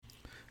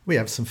We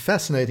have some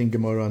fascinating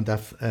Gemara on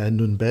Daf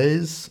Nun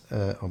Beis,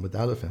 Amud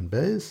Aleph and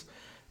Beis,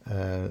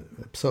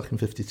 Psachim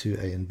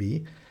 52a and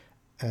b,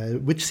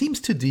 which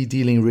seems to be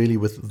dealing really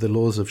with the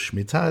laws of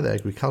Shemitah, the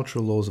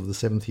agricultural laws of the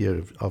seventh year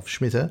of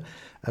Shemitah,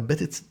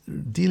 but it's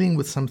dealing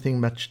with something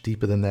much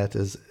deeper than that,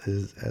 as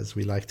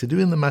we like to do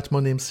in the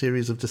Matmonim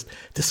series, of just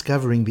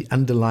discovering the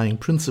underlying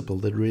principle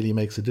that really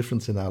makes a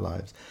difference in our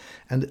lives.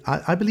 And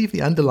I believe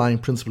the underlying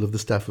principle of the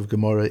stuff of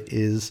Gemara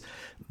is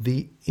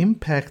the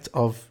impact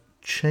of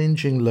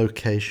changing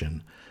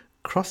location,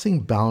 crossing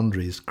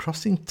boundaries,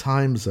 crossing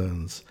time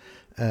zones,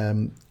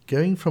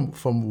 going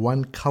from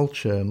one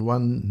culture and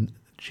one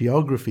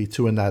geography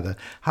to another.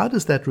 How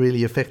does that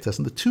really affect us?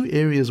 And the two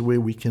areas where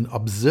we can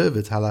observe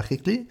it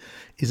halachically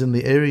is in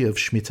the area of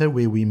Shemitah,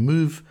 where we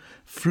move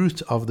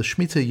fruit of the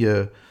Shemitah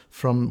year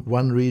from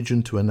one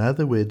region to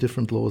another, where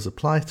different laws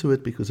apply to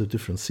it because of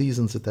different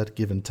seasons at that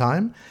given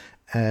time,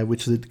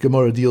 which the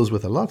Gemara deals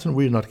with a lot, and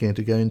we're not going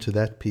to go into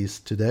that piece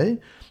today.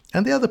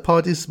 And the other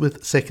part is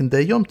with second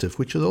day Yom Tov,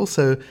 which is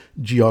also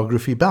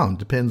geography bound.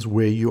 Depends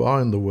where you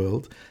are in the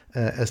world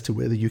as to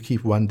whether you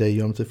keep 1 day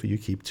Yom Tov or you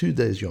keep 2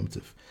 days Yom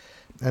Tov.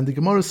 And the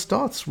Gemara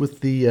starts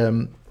with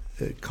the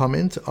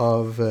comment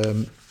of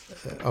Rav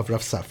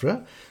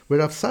Safra, where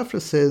Rav Safra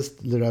says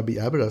Rabbi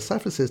Abba, Rav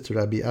Safra says to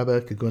Rabbi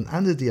Abba,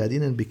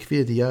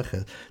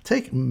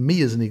 take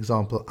me as an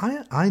example.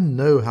 I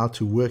know how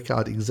to work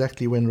out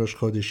exactly when Rosh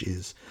Chodesh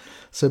is.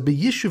 So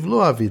b'yishuv lo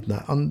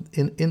avidna,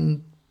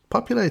 in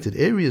populated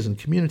areas and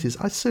communities,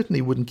 I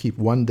certainly wouldn't keep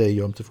 1 day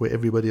Yom Tov where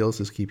everybody else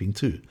is keeping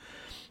 2.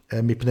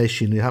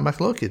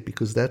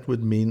 Because that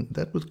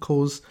would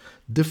cause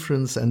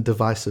difference and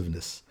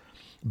divisiveness.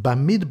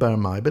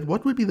 But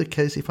what would be the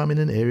case if I'm in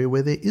an area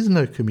where there is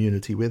no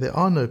community, where there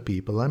are no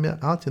people? I'm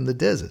out in the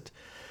desert.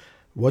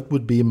 What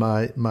would be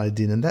my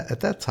din at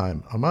that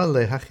time? Amar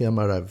lehachi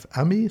amar Rav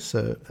Ami.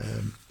 So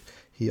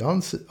he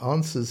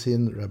answers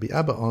him. Rabbi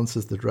Abba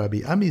answers that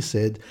Rabbi Ami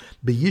said,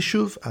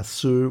 "B'yishuv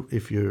asur."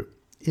 If you're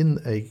in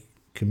a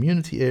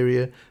community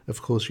area,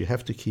 of course, you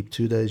have to keep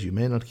 2 days. You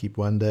may not keep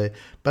 1 day.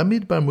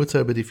 Bamidbar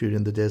mutar, but if you're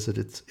in the desert,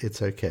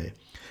 it's okay.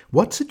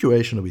 What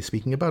situation are we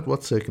speaking about?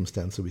 What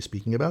circumstance are we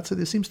speaking about? So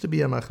there seems to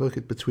be a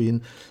machloket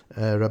between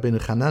Rabbeinu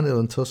Hananel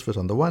and Tosfot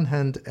on the one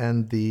hand,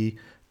 and the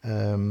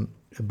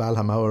Baal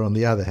HaMaor on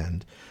the other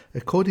hand.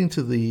 According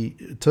to the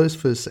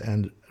Tosfos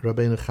and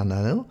Rabbeinu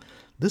Hananel,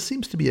 this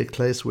seems to be a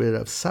place where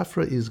Rav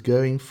Safra is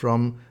going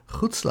from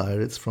Chutz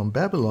La'aretz, from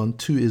Babylon,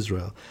 to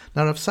Israel.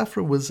 Now, Rav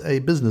Safra was a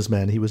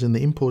businessman. He was in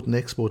the import and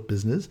export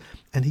business,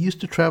 and he used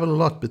to travel a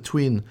lot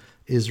between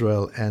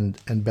Israel and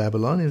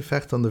Babylon. In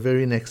fact, on the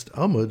very next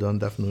Amud, on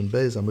Daf Nun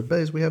Beis, Amud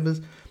Beis, we have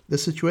the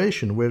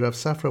situation where Rav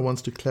Safra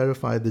wants to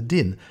clarify the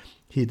din.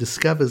 He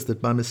discovers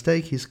that by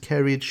mistake he's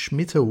carried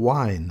Shemitah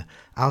wine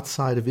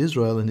outside of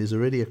Israel and is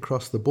already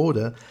across the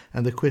border.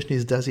 And the question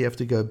is, does he have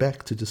to go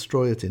back to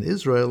destroy it in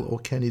Israel, or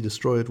can he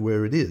destroy it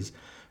where it is?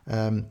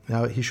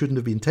 Now, he shouldn't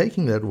have been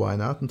taking that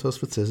wine out, and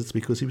Tosfot says it's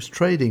because he was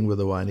trading with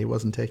the wine. He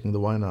wasn't taking the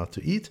wine out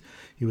to eat.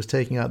 He was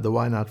taking out the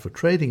wine out for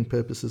trading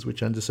purposes,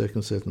 which under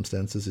certain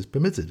circumstances is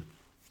permitted.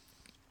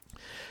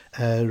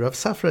 Rav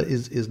Safra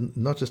is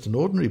not just an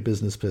ordinary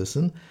business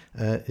person,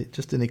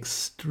 just an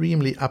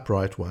extremely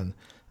upright one.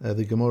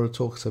 The Gemara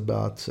talks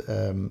about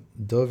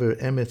dover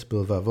emet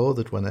bilvavo,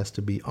 that one has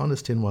to be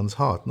honest in one's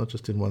heart, not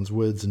just in one's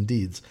words and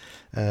deeds.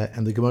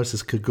 And the Gemara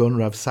says, Kagon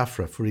Rav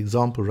Safra, for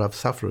example, Rav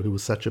Safra, who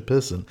was such a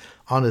person,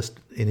 honest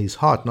in his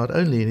heart, not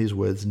only in his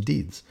words and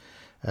deeds.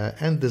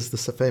 And there's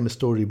this famous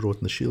story brought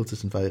in the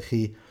Shiltas and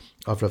Vayechi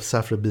of Rav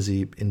Safra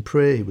busy in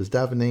prayer. He was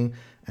davening,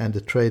 and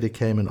a trader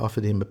came and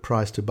offered him a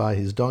price to buy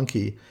his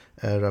donkey.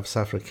 Rav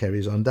Safra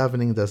carries on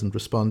davening, doesn't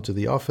respond to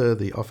the offer.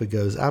 The offer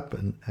goes up,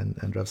 and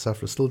Rav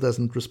Safra still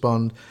doesn't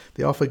respond.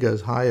 The offer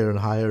goes higher and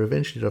higher.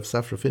 Eventually, Rav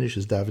Safra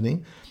finishes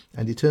davening,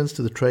 and he turns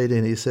to the trader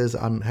and he says,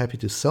 I'm happy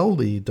to sell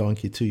the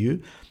donkey to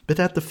you, but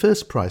at the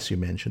first price you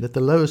mentioned, at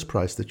the lowest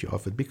price that you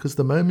offered, because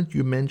the moment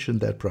you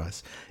mentioned that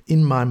price,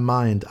 in my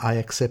mind, I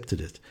accepted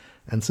it.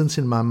 And since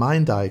in my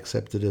mind I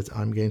accepted it,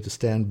 I'm going to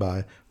stand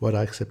by what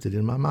I accepted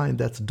in my mind.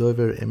 That's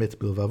dover emet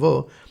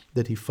bilvavo,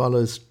 that he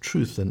follows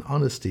truth and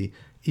honesty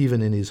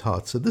even in his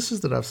heart. So this is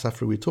the Rav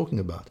Safra we're talking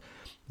about.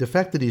 The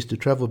fact that he's to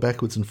travel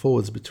backwards and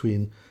forwards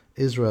between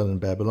Israel and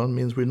Babylon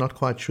means we're not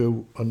quite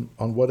sure on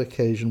what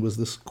occasion was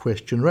this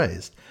question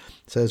raised.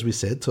 So as we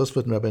said,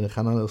 Tosfot and Rabbeinu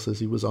Hananel says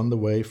he was on the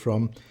way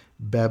from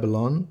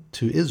Babylon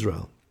to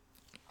Israel.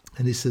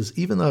 And he says,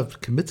 even though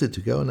I've committed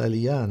to go on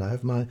Aliyah and I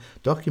have my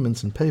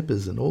documents and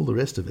papers and all the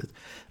rest of it,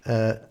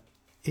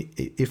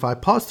 if I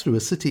pass through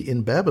a city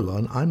in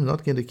Babylon, I'm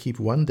not going to keep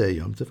 1 day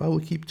Yom Tov. I will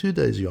keep 2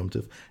 days Yom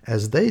Tov,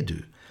 as they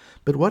do.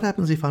 But what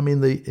happens if I'm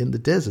in the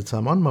deserts?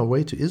 I'm on my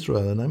way to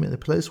Israel and I'm in a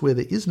place where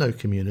there is no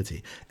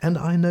community, and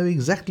I know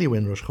exactly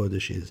when Rosh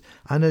Chodesh is.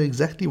 I know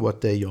exactly what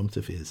day Yom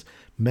Tov is.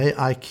 May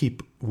I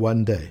keep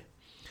 1 day?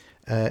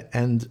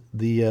 And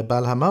the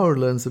Baal HaMaor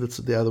learns that it's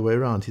the other way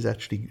around. He's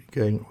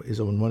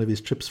on one of his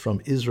trips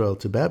from Israel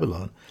to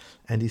Babylon,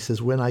 And he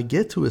says, when I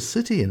get to a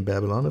city in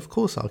Babylon, of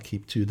course I'll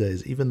keep 2 days,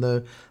 even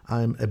though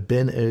I'm a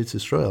Ben Eretz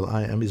Israel.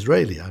 I am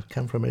Israeli. I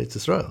come from Eretz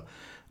Israel.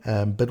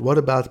 But what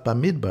about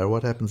Bamidbar?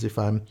 What happens if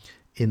I'm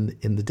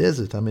in the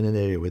desert? I'm in an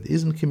area where there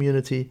isn't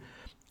community,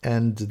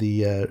 and the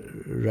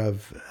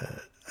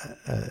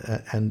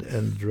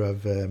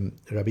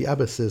Rabbi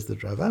Abba says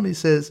that Rav Ami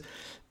says,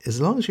 as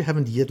long as you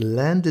haven't yet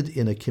landed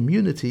in a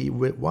community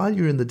while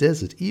you're in the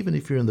desert, even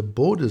if you're in the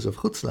borders of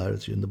Chutz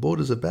La'aretz, you're in the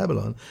borders of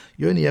Babylon,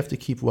 you only have to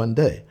keep 1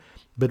 day.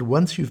 But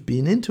once you've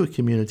been into a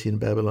community in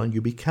Babylon,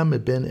 you become a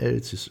Ben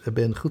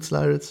Chutz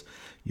La'aretz,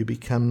 you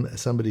become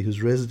somebody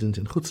who's resident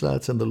in Chutz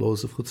La'aretz, and the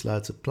laws of Chutz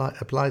La'aretz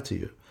apply to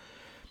you.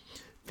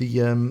 The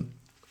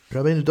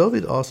Rabbeinu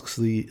David asks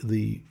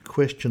the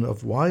question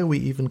of why are we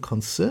even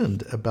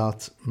concerned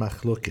about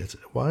machloket?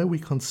 Why are we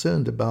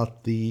concerned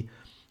about the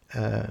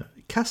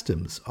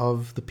customs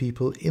of the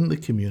people in the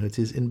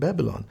communities in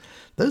Babylon?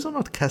 Those are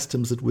not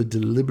customs that were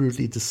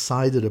deliberately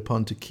decided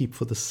upon to keep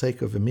for the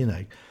sake of a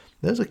minhag.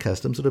 Those are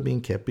customs that are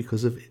being kept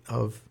because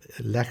of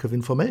lack of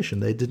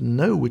information. They didn't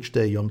know which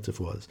day Yom Tov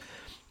was.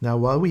 Now,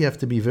 while we have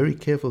to be very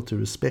careful to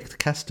respect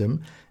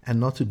custom and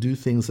not to do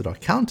things that are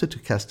counter to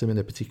custom in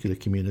a particular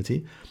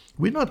community,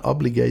 we're not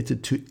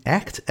obligated to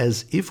act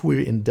as if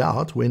we're in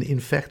doubt when in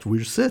fact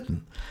we're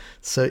certain.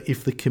 So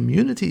if the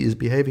community is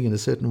behaving in a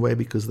certain way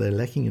because they're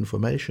lacking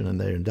information and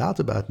they're in doubt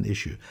about an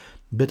issue,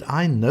 but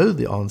I know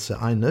the answer,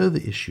 I know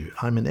the issue,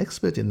 I'm an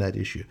expert in that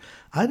issue,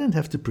 I don't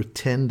have to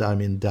pretend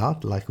I'm in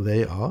doubt like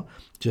they are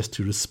just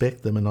to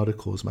respect them and not to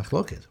cause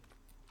machloket.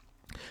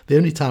 The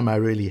only time I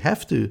really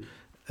have to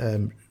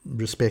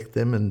respect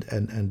them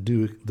and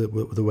do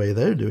the way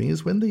they're doing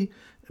is when the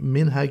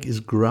minhag is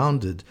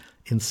grounded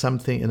in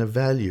something, in a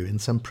value, in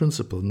some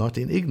principle, not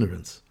in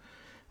ignorance.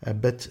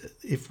 But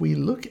if we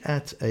look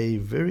at a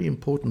very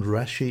important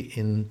Rashi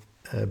in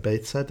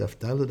Beit Sadaf,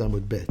 Daled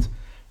Amud Bet,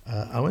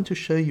 I want to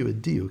show you a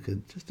diuk,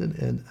 just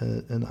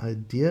an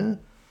idea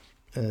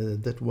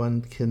that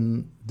one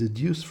can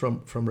deduce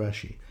from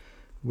Rashi,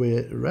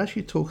 where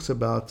Rashi talks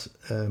about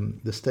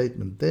the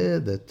statement there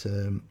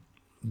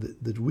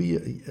that we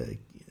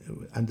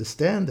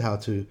understand how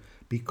to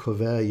be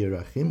kover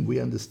yerachim. We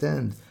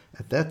understand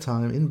at that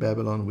time in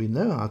Babylon, we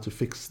know how to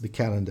fix the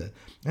calendar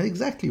and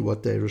exactly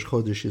what day Rosh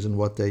Chodesh is and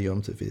what day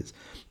Yom Tov is.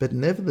 But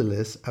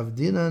nevertheless,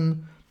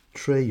 Avdinan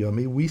Trei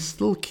Yomi, we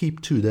still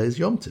keep 2 days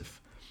Yom Tov.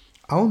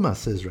 Alma,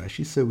 says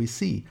Rashi, so we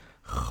see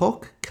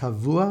Chok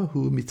kavua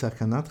hu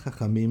mitakanat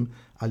chachamim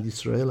al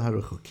Yisrael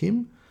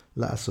harechokim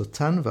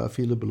la'asotan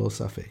va'afilu b'lo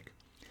safek.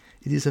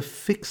 It is a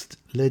fixed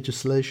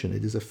legislation.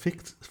 It is a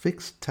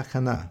fixed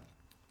takana,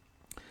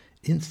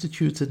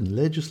 instituted and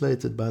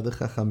legislated by the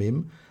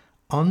Chachamim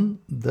on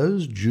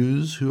those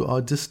Jews who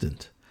are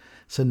distant.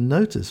 So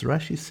notice,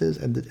 Rashi says,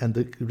 and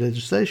the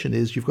legislation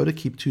is you've got to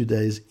keep 2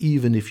 days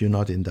even if you're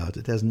not in doubt.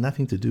 It has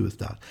nothing to do with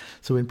doubt.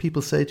 So when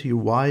people say to you,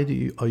 why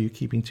are you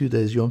keeping 2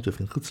 days Yom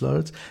Tov in Chutz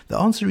La'aretz? The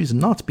answer is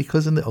not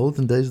because in the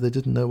olden days they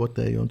didn't know what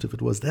day Yom Tov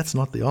it was. That's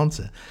not the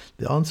answer.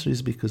 The answer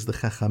is because the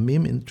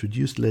Chachamim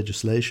introduced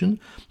legislation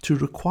to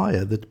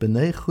require that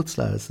B'nai Chutz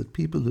La'aretz, that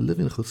people who live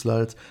in Chutz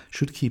La'aretz,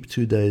 should keep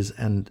 2 days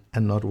and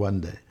not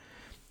 1 day.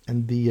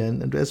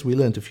 And as we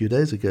learned a few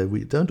days ago,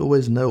 we don't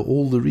always know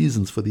all the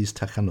reasons for these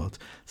tachanot.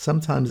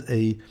 Sometimes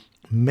a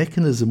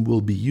mechanism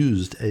will be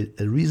used,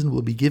 a reason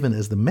will be given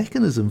as the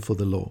mechanism for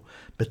the law,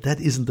 but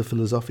that isn't the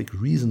philosophic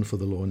reason for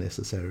the law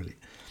necessarily.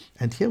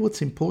 And here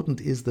what's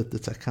important is that the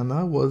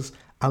takana was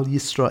al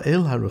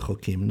Yisrael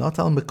harechokim, not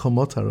al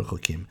mekomot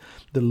harechokim.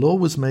 The law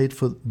was made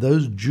for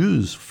those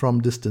Jews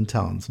from distant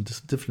towns and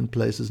different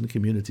places and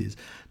communities,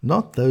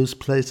 not those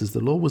places. The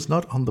law was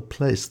not on the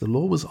place. The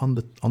law was on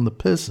the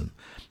person.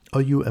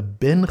 Are you a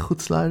Ben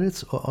Chutz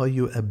La'aretz or are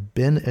you a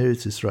Ben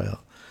Eretz Israel?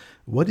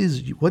 What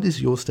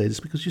is your status?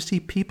 Because you see,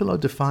 people are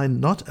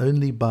defined not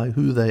only by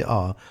who they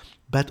are,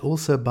 but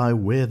also by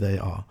where they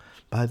are,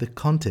 by the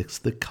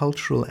context, the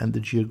cultural and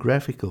the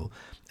geographical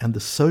and the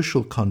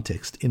social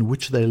context in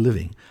which they're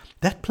living.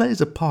 That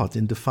plays a part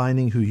in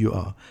defining who you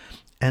are.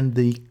 And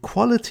the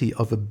quality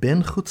of a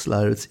Ben Chutz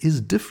La'aretz is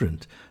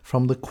different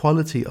from the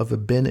quality of a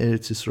Ben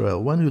Eretz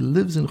Israel. One who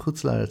lives in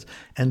Chutz La'aretz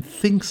and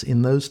thinks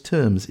in those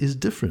terms is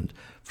different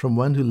from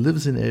one who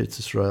lives in Eretz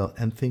Israel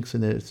and thinks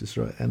in Eretz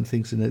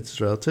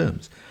Israel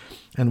terms.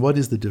 And what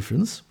is the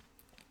difference?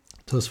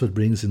 Tosfot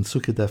brings in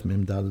Sukkot Daf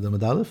Mem Daled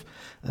Amud Aleph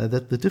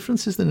that the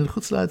difference is that in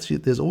Chutz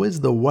La'aretz there's always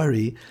the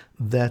worry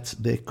that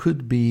there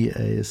could be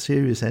a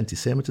serious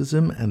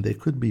anti-Semitism and there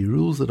could be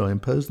rules that are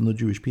imposed on the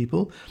Jewish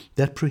people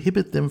that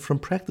prohibit them from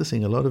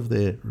practicing a lot of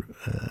their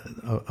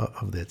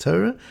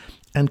Torah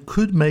and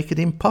could make it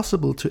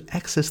impossible to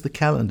access the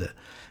calendar.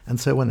 And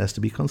so one has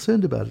to be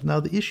concerned about it. Now,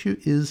 the issue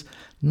is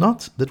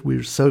not that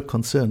we're so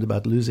concerned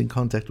about losing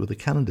contact with the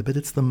calendar, but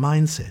it's the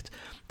mindset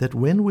that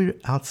when we're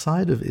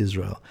outside of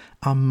Israel,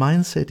 our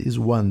mindset is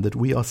one that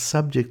we are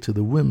subject to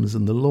the whims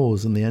and the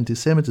laws and the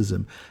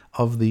anti-Semitism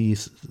of the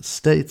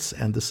states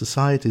and the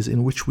societies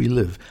in which we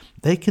live.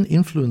 They can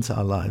influence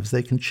our lives,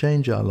 they can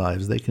change our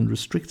lives, they can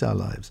restrict our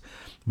lives.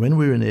 When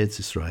we're in Eretz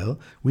Israel,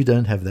 we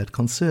don't have that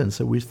concern,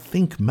 so we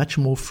think much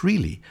more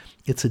freely.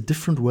 It's a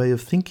different way of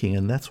thinking,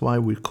 and that's why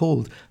we're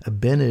called a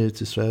Ben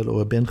Eretz Israel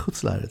or a Ben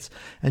Chutz La'aretz.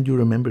 And you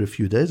remember a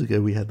few days ago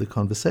we had the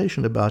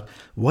conversation about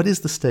what is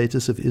the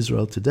status of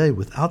Israel today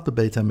without the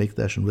Beit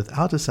HaMikdash and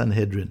without a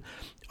Sanhedrin.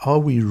 Are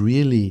we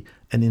really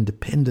an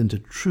independent, a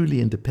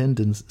truly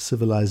independent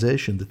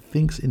civilization that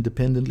thinks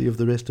independently of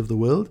the rest of the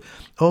world?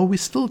 Or are we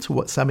still,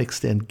 to some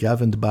extent,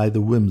 governed by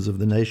the whims of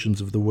the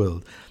nations of the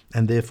world?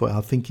 And therefore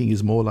our thinking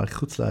is more like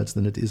Chutz La'aretz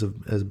than it is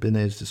as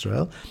Bnei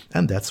Israel.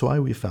 And that's why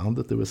we found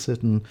that there were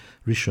certain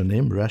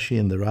Rishonim, Rashi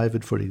and the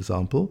Raavad, for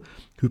example,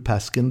 who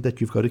paskin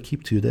that you've got to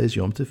keep 2 days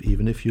Yom Tov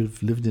even if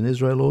you've lived in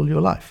Israel all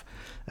your life.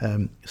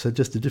 So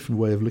just a different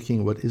way of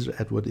looking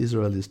at what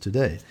Israel is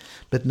today.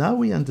 But now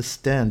we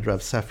understand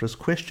Rav Safra's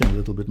question a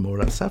little bit more.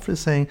 Rav Safra is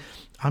saying,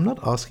 I'm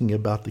not asking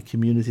about the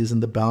communities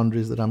and the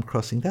boundaries that I'm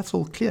crossing. That's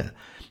all clear.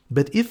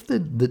 But if the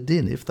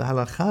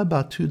halakha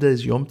about 2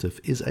 days Yom Tov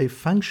is a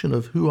function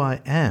of who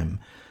I am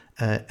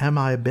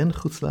I Ben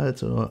Chutz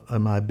La'aretz or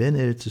am I Ben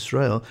Eretz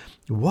Israel,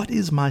 what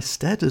is my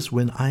status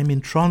when I'm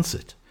in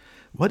transit?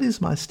 What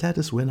is my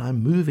status when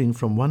I'm moving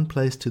from one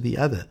place to the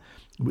other?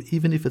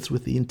 Even if it's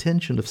with the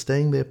intention of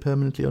staying there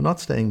permanently or not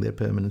staying there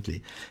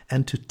permanently.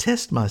 And to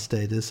test my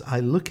status, I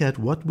look at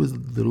what will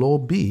the law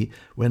be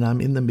when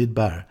I'm in the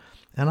Midbar.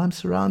 And I'm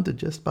surrounded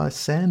just by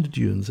sand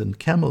dunes and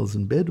camels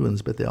and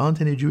Bedouins, but there aren't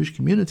any Jewish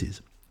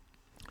communities.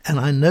 And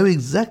I know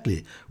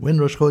exactly when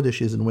Rosh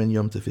Chodesh is and when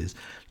Yom Tov is.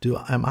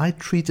 Am I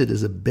treated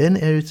as a Ben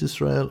Eretz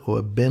Israel or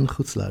a Ben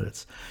Chutz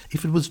La'aretz?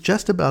 If it was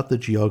just about the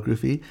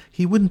geography,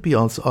 he wouldn't be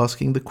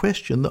asking the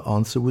question. The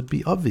answer would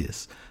be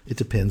obvious. It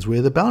depends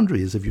where the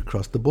boundary is, if you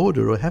crossed the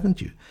border or haven't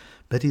you.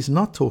 But he's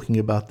not talking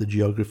about the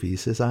geography. He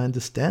says, I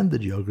understand the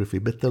geography,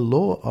 but the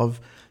law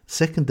of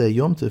second day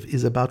Yom Tov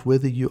is about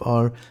whether you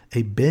are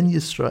a Ben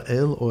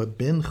Yisrael or a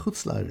Ben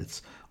Chutz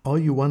La'aretz. Are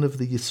you one of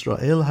the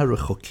Yisrael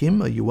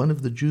HaRechokim? Are you one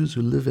of the Jews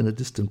who live in a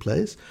distant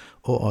place?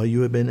 Or are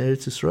you a Ben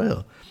Eretz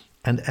Israel?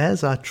 And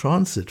as I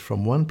transit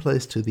from one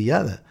place to the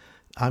other,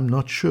 I'm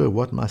not sure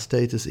what my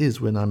status is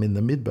when I'm in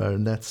the Midbar,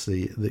 and that's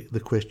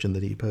the question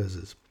that he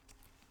poses.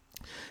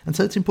 And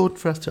so it's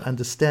important for us to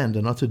understand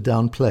and not to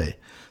downplay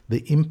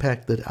the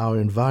impact that our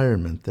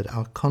environment, that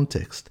our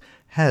context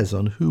has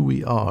on who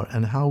we are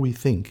and how we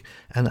think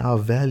and our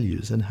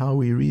values and how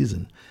we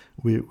reason.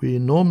 We're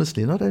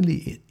enormously not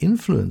only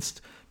influenced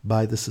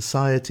by the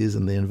societies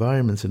and the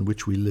environments in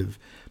which we live,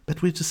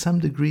 but we're to some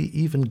degree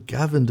even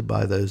governed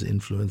by those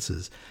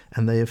influences,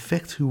 and they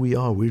affect who we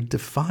are. We're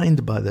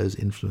defined by those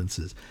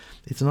influences.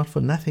 It's not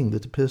for nothing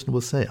that a person will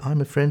say, I'm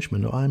a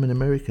Frenchman, or I'm an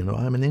American, or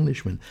I'm an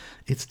Englishman.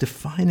 It's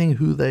defining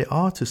who they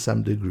are to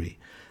some degree.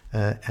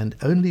 And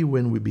only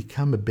when we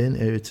become a Ben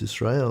Eretz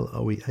Israel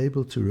are we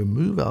able to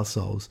remove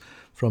ourselves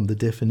from the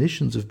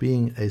definitions of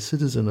being a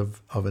citizen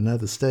of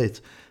another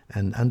state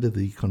and under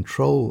the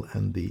control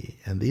and the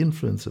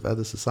influence of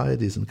other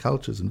societies and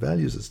cultures and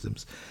value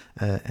systems,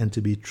 and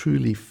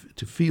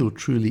to feel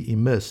truly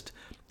immersed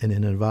in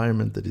an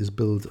environment that is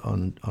built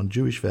on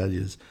Jewish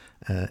values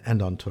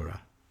and on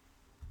Torah.